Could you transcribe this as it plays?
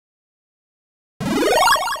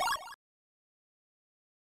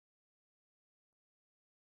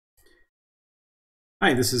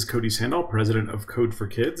Hi, this is Cody Sandall, president of Code for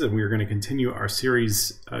Kids, and we are going to continue our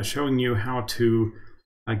series showing you how to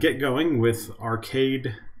get going with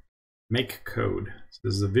Arcade MakeCode. So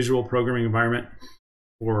this is a visual programming environment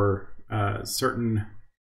for certain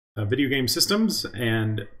video game systems,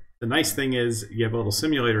 and the nice thing is you have a little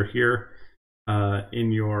simulator here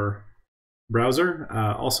in your browser,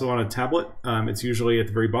 also on a tablet. It's usually at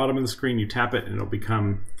the very bottom of the screen. You tap it and it'll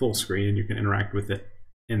become full screen and you can interact with it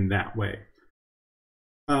in that way.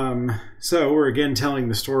 So we're again telling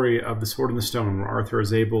the story of the sword in the stone, where Arthur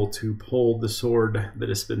is able to pull the sword that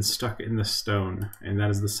has been stuck in the stone, and that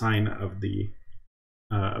is the sign of the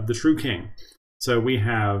true king. So we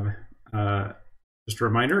have just a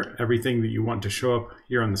reminder: everything that you want to show up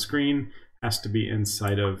here on the screen has to be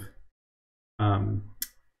inside of a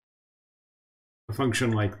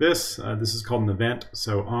function like this. This is called an event.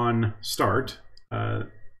 So on start,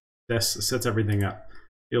 this sets everything up.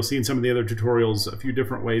 You'll see in some of the other tutorials a few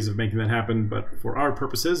different ways of making that happen, but for our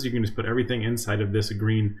purposes, you can just put everything inside of this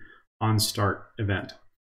green on start event.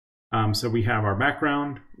 So we have our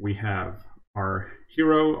background, we have our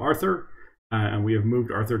hero, Arthur, and we have moved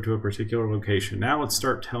Arthur to a particular location. Now let's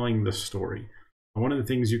start telling the story. One of the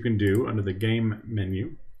things you can do under the game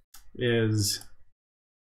menu is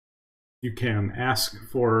you can ask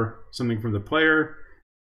for something from the player,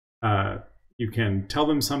 you can tell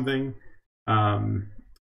them something.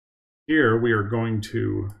 Here we are going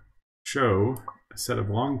to show a set of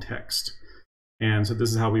long text, and so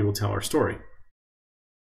this is how we will tell our story.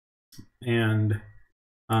 And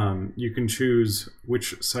you can choose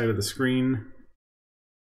which side of the screen.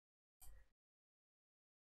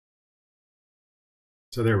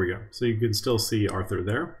 So there we go. So you can still see Arthur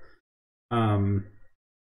there.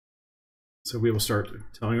 So we will start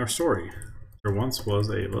telling our story. There once was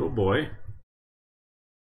a little boy.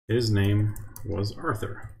 His name was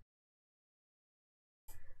Arthur.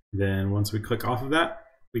 Then once we click off of that,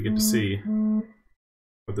 we get to see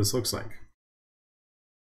what this looks like.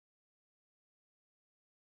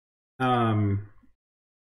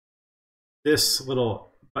 This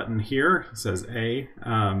little button here says A.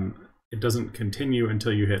 It doesn't continue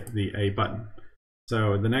until you hit the A button.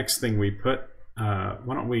 So the next thing we put, why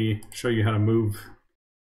don't we show you how to move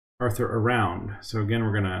Arthur around. So again,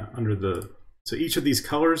 we're gonna, so each of these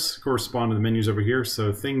colors correspond to the menus over here.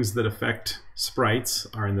 So things that affect sprites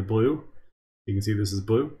are in the blue. You can see this is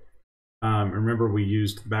blue. Remember, we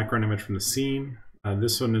used the background image from the scene.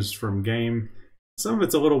 This one is from game. Some of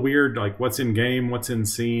it's a little weird, like what's in game, what's in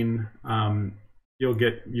scene. You'll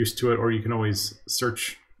get used to it, or you can always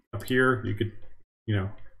search up here. You could,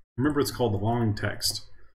 remember it's called the long text,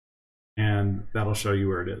 and that'll show you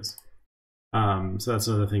where it is. So that's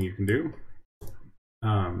another thing you can do.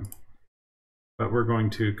 But we're going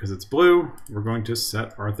to, because it's blue, we're going to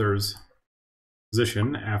set Arthur's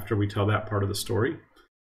position after we tell that part of the story.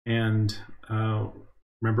 And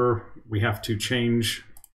remember, we have to change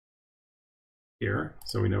here,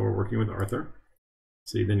 so we know we're working with Arthur.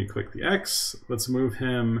 See, then you click the X. Let's move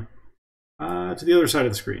him to the other side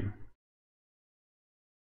of the screen.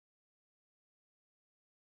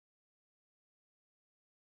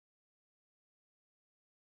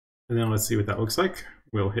 And then let's see what that looks like.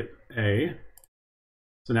 We'll hit A.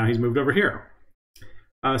 So now he's moved over here.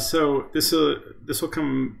 So this will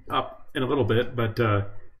come up in a little bit, but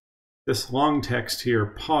this long text here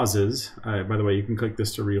pauses. By the way, you can click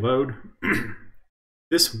this to reload.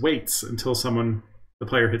 This waits until the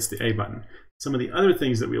player hits the A button. Some of the other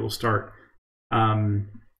things that we will start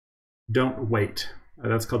don't wait.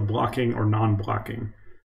 That's called blocking or non-blocking.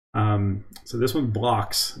 So this one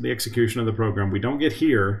blocks the execution of the program. We don't get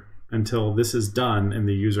here until this is done and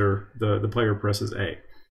the player presses A.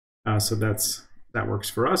 So that works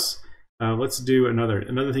for us. Let's do another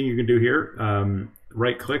thing you can do here.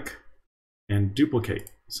 Right click and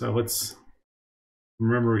duplicate. So let's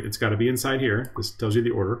remember, it's got to be inside here. This tells you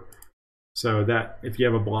the order. So that if you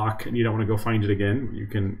have a block and you don't want to go find it again, you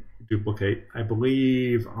can duplicate. I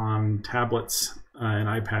believe on tablets and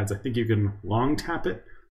iPads, I think you can long tap it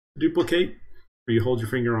to duplicate, or you hold your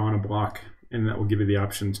finger on a block and that will give you the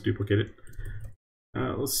option to duplicate it.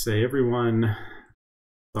 Let's say everyone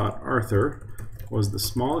thought Arthur was the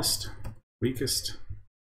smallest, weakest,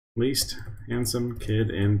 least handsome kid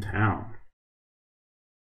in town.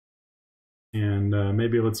 And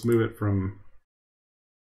maybe let's move it from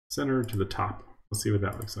center to the top. Let's see what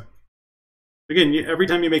that looks like. Again, every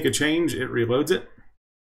time you make a change, it reloads it.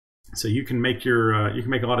 So you can make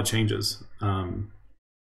a lot of changes and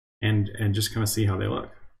just kind of see how they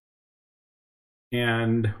look.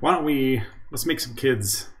 And let's make some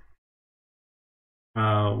kids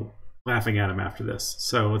laughing at him after this.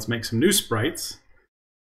 So let's make some new sprites.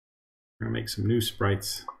 We're going to make some new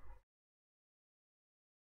sprites.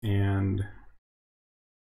 And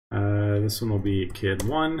this one will be kid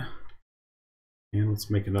 1. And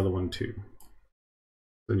let's make another one too.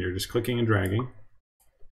 Then you're just clicking and dragging.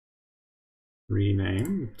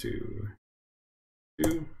 Rename to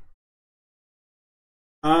 2.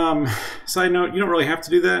 Side note, you don't really have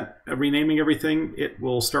to do that. Renaming everything, it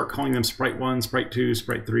will start calling them sprite 1, sprite 2,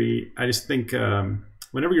 sprite 3. I just think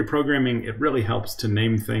whenever you're programming, it really helps to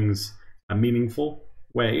name things a meaningful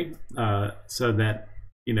way, so that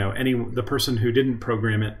the person who didn't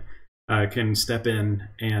program it can step in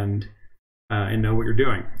and know what you're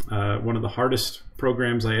doing. One of the hardest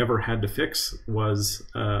programs I ever had to fix was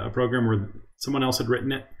a program where someone else had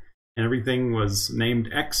written it, and everything was named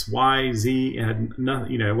X, Y, Z. It had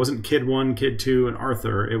nothing, it wasn't kid 1, kid 2, and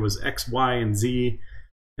Arthur. It was X, Y, and Z,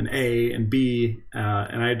 and A, and B,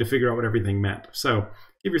 and I had to figure out what everything meant. So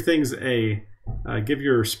give your things give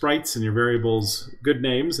your sprites and your variables good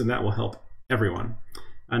names, and that will help everyone.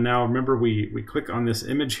 And now remember, we click on this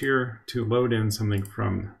image here to load in something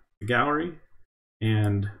from the gallery,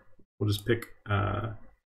 and we'll just pick, that'll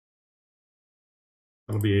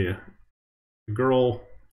be a girl,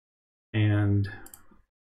 and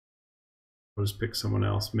we'll just pick someone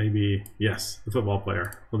else, maybe, yes, the football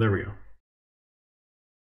player. Well, there we go.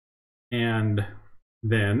 And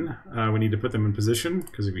then we need to put them in position,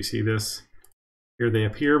 because if you see this, here they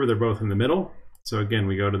appear, but they're both in the middle. So again,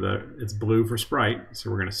 we go to it's blue for sprite,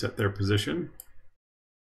 so we're going to set their position.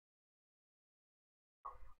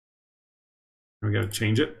 We got to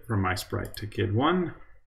change it from my sprite to kid 1.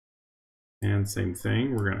 And same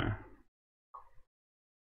thing, we're going to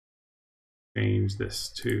change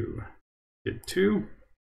this to kid 2.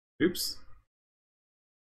 Oops.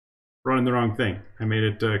 Running the wrong thing. I made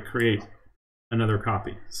it create another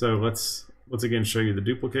copy. So let's again show you the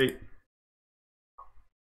duplicate.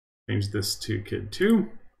 Change this to kid 2.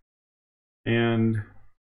 And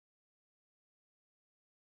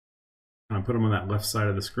I'll put them on that left side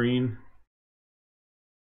of the screen.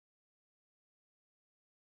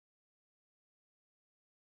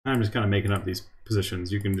 I'm just kind of making up these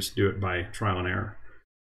positions. You can just do it by trial and error.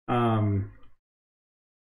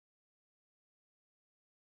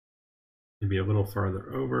 Maybe a little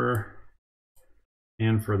farther over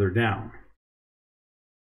and further down.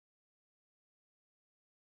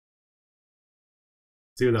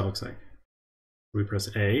 See what that looks like. We press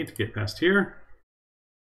A to get past here.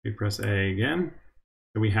 We press A again.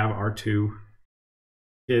 So we have our 2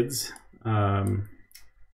 kids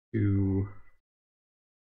to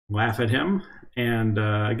laugh at him. And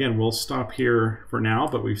again, we'll stop here for now,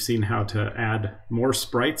 but we've seen how to add more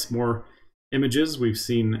sprites, more images. We've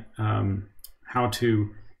seen how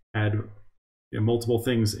to add multiple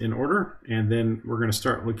things in order. And then we're going to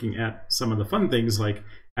start looking at some of the fun things like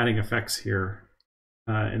adding effects here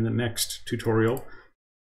in the next tutorial.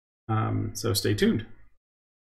 So stay tuned.